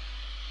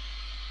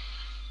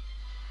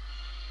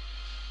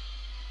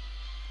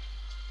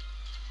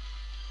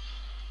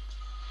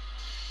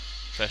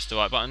 Press the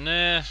right button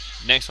there.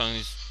 Next one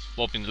is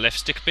wobbling the left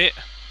stick a bit.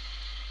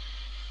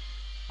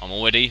 I'm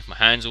all ready. My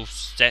hands all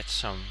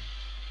set.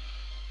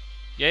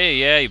 Yeah,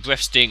 your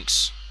breath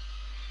stinks.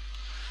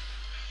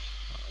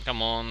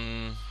 Come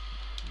on.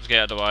 Let's get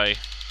out of the way.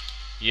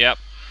 Yep.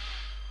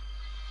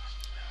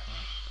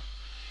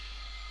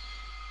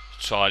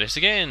 Try this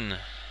again.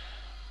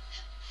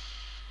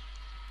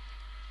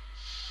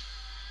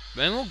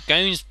 When will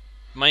games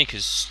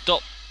makers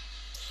stop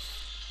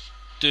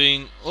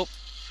doing...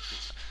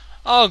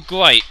 Oh,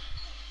 great.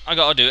 I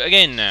gotta do it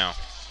again now.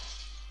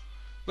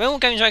 When will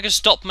games makers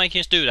stop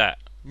making us do that?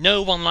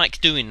 No one likes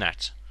doing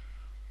that.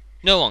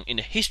 No one in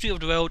the history of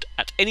the world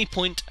at any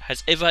point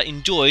has ever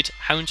enjoyed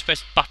having to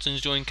press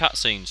buttons during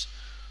cutscenes.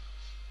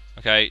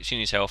 Okay, she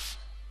needs health.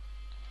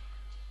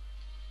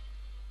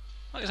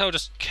 I guess I'll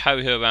just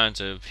carry her around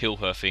to heal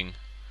her thing.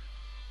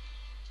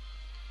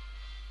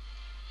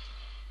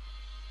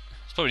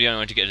 It's probably the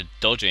only way to get her to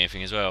dodge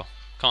anything as well.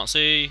 Can't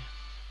see.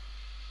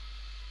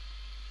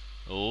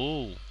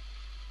 Oh.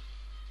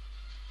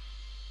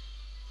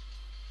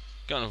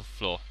 Get on the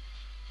floor.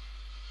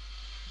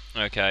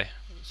 Okay,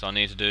 so I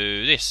need to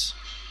do this.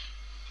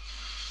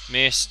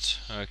 Missed.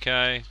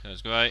 Okay,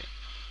 that's great.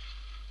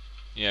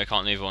 Yeah, I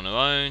can't leave her on her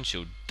own.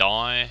 She'll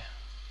die.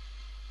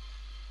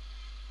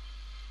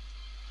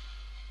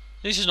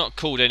 This is not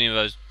called any of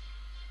those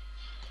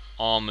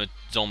armoured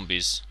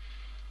zombies.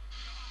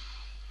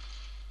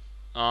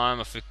 I'm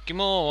a freaking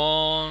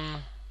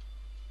moron.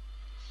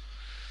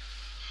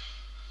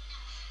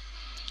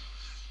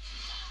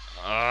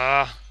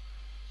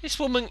 This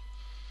woman,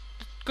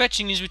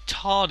 Gretchen, is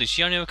retarded.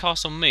 She only ever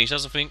casts on me. She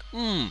doesn't think,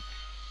 you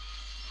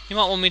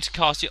might want me to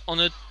cast it on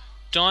a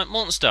giant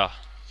monster.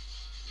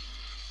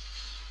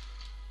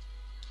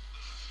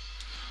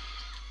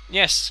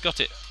 Yes, got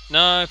it.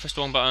 No, press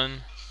the wrong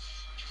button.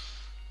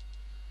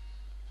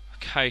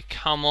 Okay,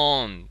 come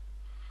on.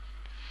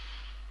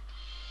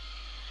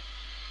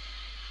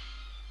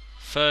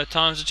 Third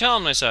time's a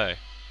charm, they say.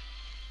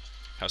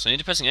 Okay, so I need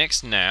to pressing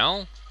X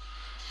now.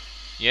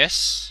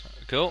 Yes,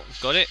 cool,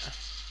 got it.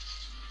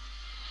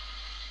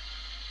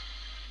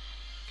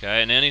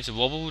 Okay, and then I need to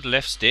wobble the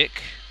left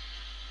stick.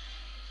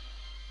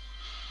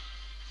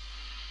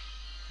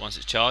 Once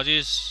it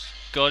charges,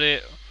 got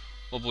it.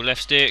 Wobble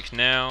left stick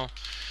now,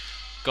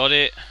 got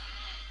it.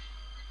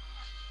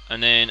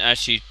 And then as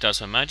she does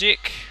her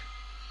magic,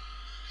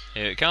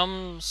 here it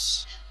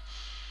comes.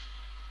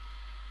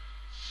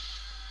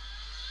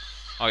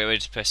 I'll get ready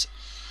to press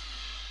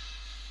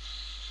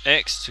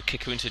X to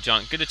kick her into a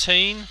giant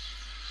guillotine.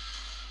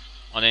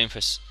 I then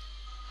press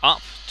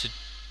up to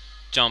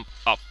jump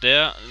up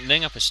there.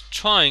 Then I press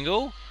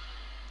triangle.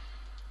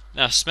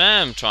 Now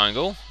spam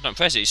triangle. Don't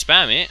press it, you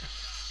spam it.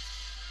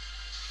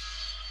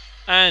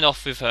 And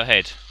off with her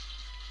head.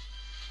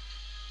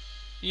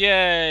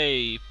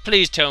 Yay!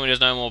 Please tell me there's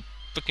no more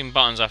freaking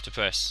buttons I have to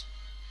press.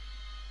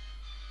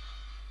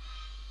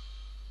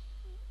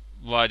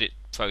 Why did it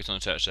focus on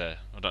the church there?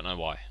 I don't know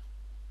why.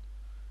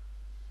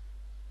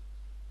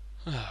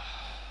 I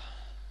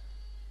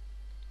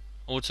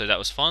would say that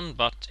was fun,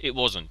 but it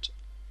wasn't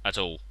at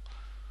all.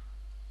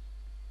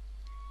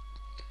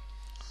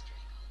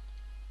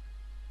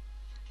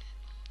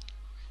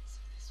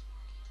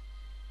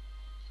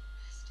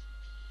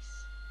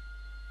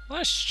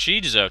 Well, she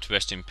deserved to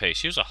rest in peace.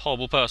 She was a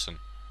horrible person.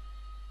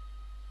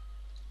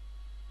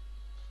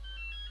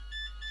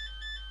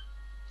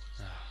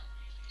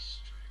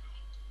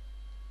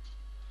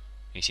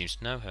 He seems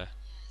to know her.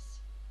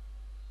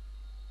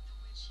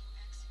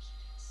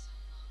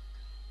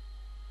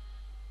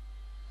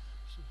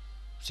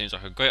 Seems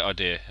like a great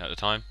idea at the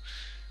time.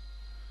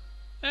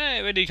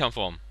 Hey, where did he come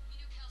from?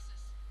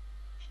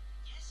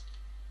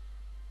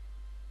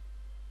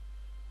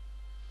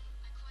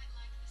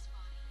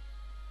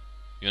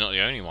 You're not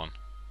the only one.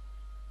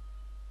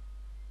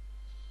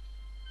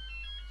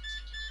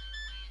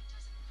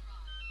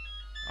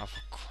 Oh,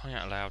 for crying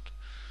out loud.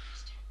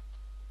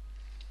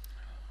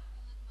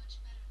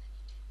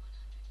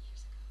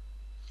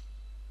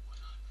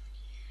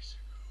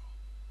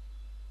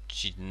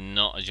 She's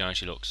not as young as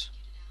she looks.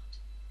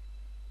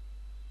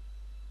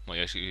 What,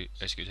 you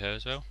execute her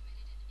as well?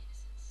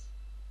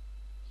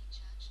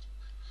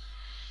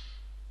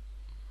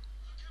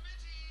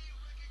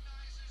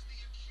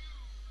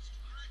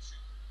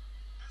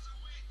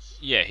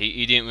 Yeah,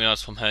 he didn't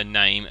realise from her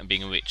name and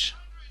being a witch.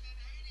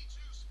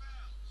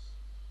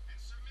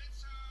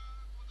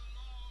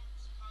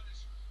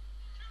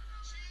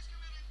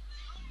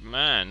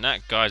 Man,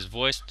 that guy's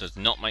voice does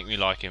not make me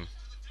like him.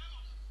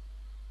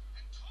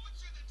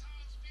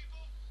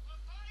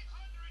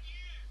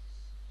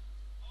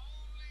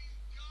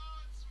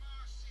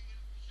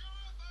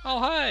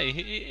 Oh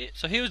hey,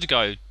 so he was the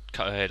guy who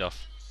cut her head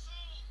off.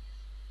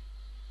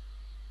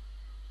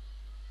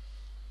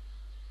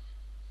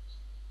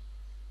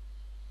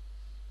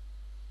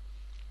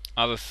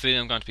 I have a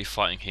feeling I'm going to be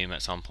fighting him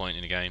at some point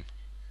in the game.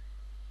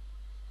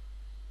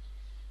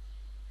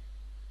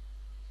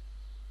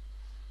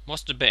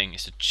 What's the betting?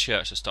 It's the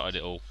church that started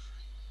it all.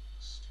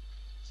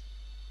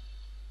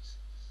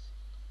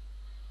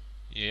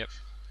 Yep.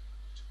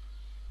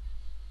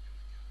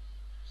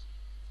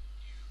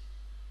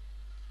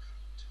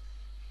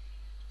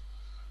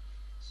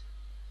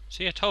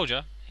 See, I told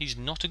you, he's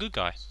not a good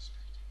guy.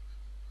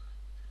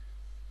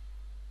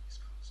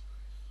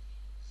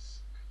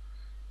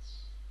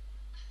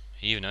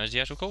 He even knows the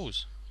actual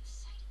cause.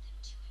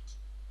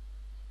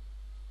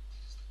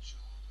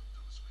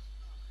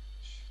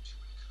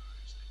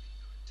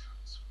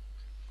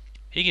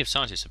 He gives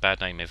scientists a bad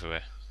name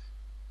everywhere.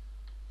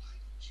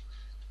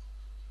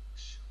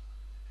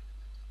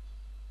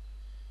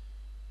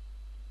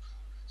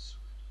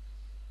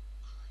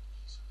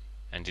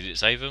 And did it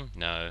save him?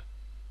 No.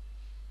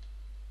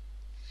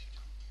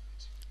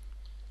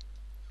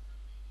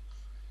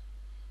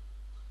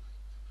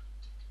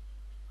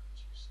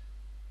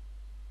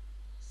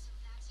 So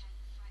that's how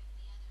you frighten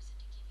the others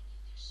into giving you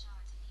their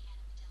shards of the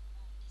Anima del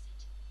Monde, is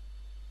it?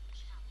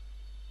 Coward.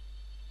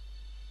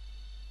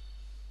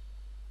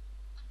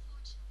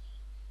 Unfortunately,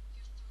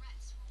 your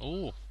threats won't work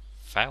Oh, on me.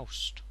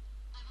 Faust.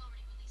 I've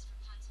already released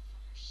Rapunzel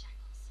from her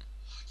shackles.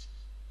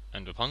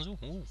 And Rapunzel?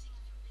 Ooh. Using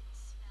a forbidden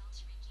spell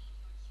to regain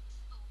your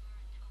youth over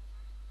and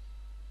over.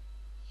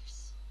 Your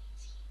soul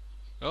needs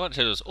healing. Well, that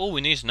tells us all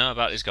we need to know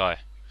about this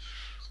guy.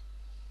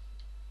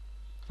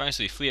 Thanks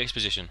to the free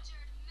exposition.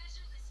 Endured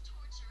measureless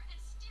torture,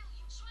 and still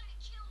you try to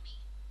kill me.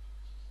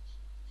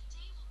 The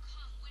day will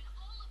come when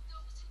all of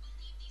those who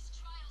believe these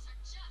trials are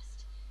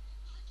just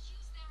will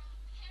accuse their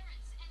own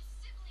parents and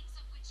siblings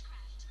of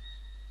witchcraft.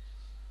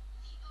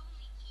 The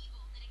only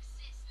evil that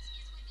exists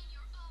is within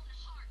your own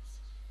hearts.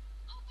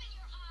 Open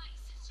your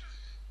eyes.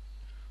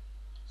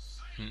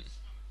 Hmm. Silence,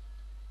 woman.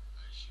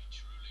 Has she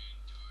truly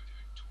endured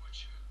her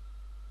torture?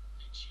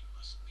 Then she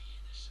must be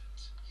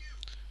innocent. You,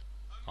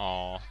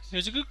 Aw, he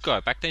was a good guy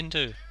back then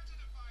too. dare to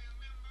defy a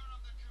member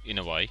of the In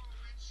a committee way. for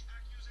witch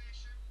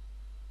accusation?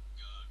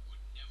 God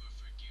would never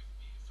forgive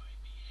me if I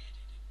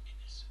beheaded an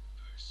innocent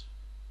person.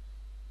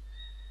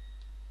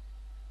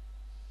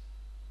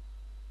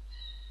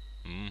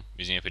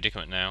 He's in a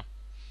predicament now.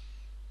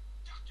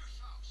 Dr.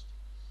 Faust,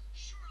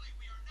 surely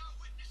we are now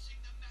witnessing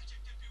the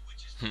magic that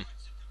bewitches the Hmm.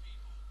 hearts of the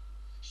people.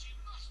 She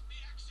must be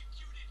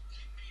executed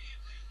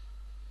immediately.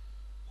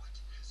 What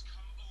has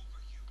come over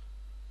you?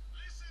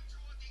 Listen to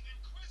what the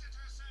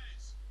Inquisitor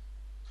says.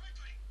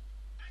 Quickly,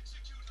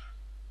 execute her.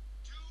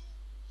 Do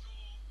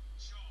your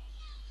job.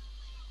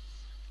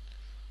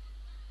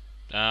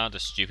 Ah, the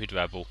stupid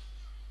rabble.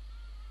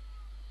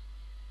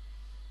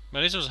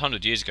 Well, this was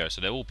 100 years ago,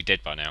 so they'll all be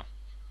dead by now.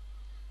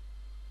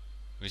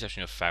 With the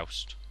exception of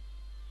Faust.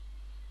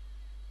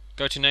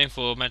 Go-to name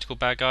for magical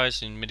bad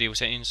guys in medieval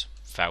settings?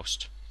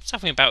 Faust.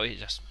 Something about it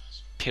just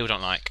people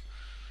don't like.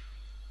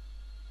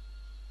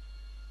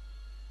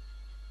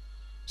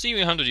 See you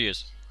in 100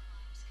 years.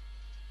 Crimes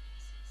committed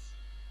in innocence.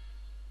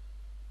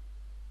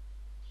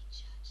 Be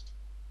judged.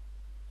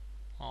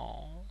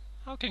 Aww,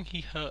 how can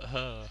he hurt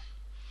her?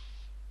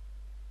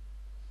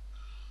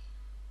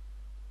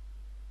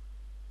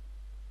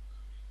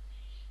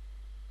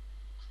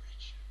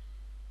 Creature.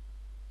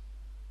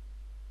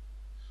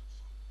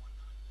 For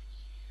 100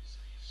 years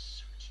I have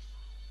searched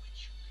for a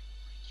witch who can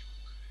break your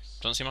curse.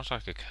 Doesn't seem much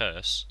like a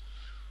curse.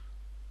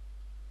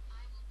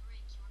 I will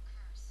break your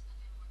curse of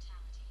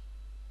immortality.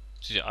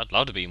 See, I'd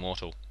love to be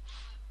immortal.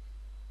 However,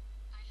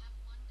 I have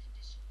one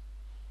condition.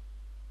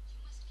 You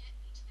must get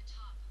me to the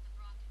top of the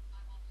Brocken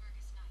by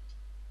Walpurgis Night.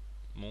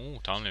 Ooh,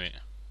 time limit.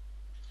 And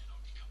then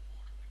I'll become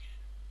mortal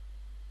again.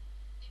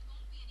 It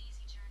won't be an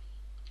easy journey.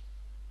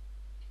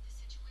 If the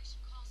situation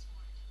calls for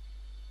it.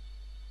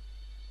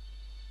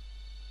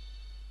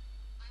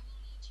 I will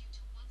need you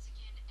to once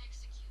again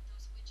execute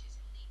those witches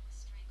in league with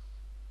Stragle.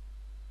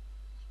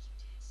 Like you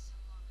did so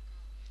long ago.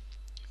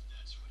 If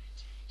that's what it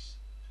takes,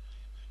 then I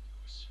am at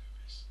your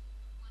service.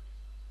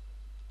 Wonderful.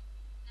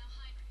 Now,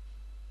 Heinrich,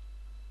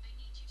 I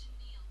need you to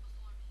kneel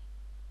before me.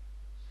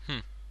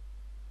 Hmm.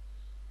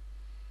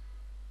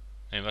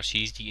 Maybe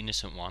she's the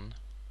innocent one.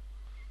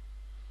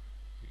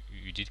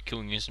 You did kill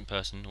an innocent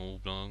person all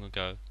long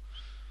ago.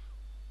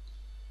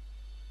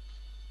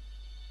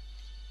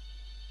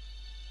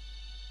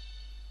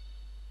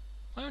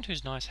 I went to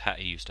his nice hat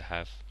he used to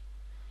have.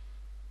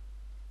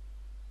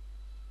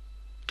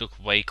 Look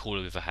way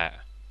cooler with a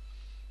hat.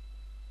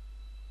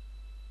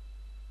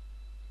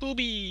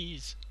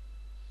 Boobies!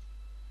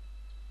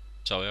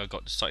 Sorry, I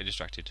got slightly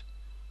distracted.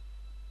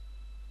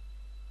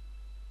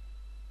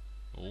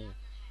 Oh,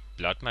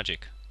 blood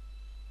magic.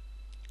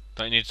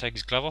 Don't you need to take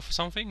his glove off or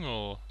something,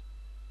 or?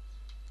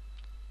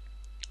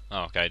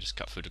 Oh, okay, just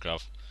cut through the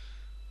glove.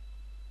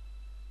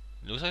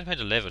 It looks like it's made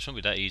of leather, it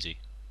shouldn't be that easy.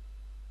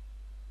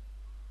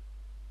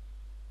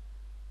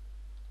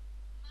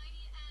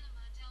 Mighty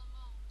Anima del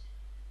Monde,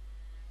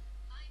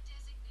 I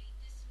designate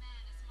this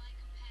man as my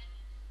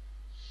companion.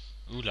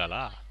 Ooh la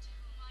la. To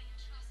whom I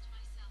entrust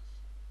myself.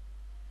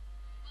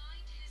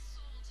 Bind his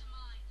soul to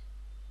mine,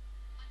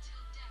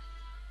 until death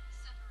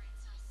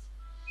separates us.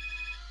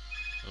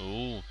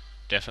 Ooh,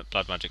 definite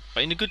blood magic.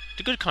 But in the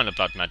good kind of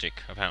blood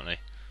magic, apparently.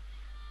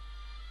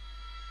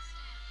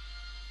 Stand.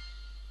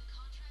 The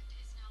contract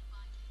is now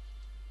binding.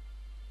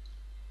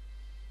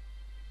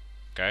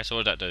 Okay, so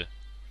what did that do? We've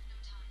no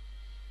time.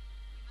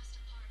 We must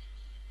depart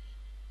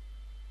immediately.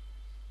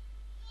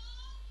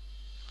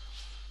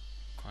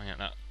 Crying out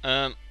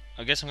loud.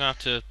 I guess I'm gonna have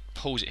to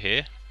pause it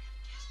here.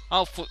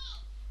 Oh,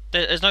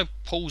 there's no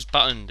pause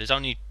button. There's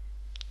only.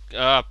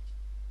 I'll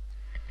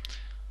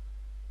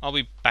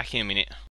be back in a minute.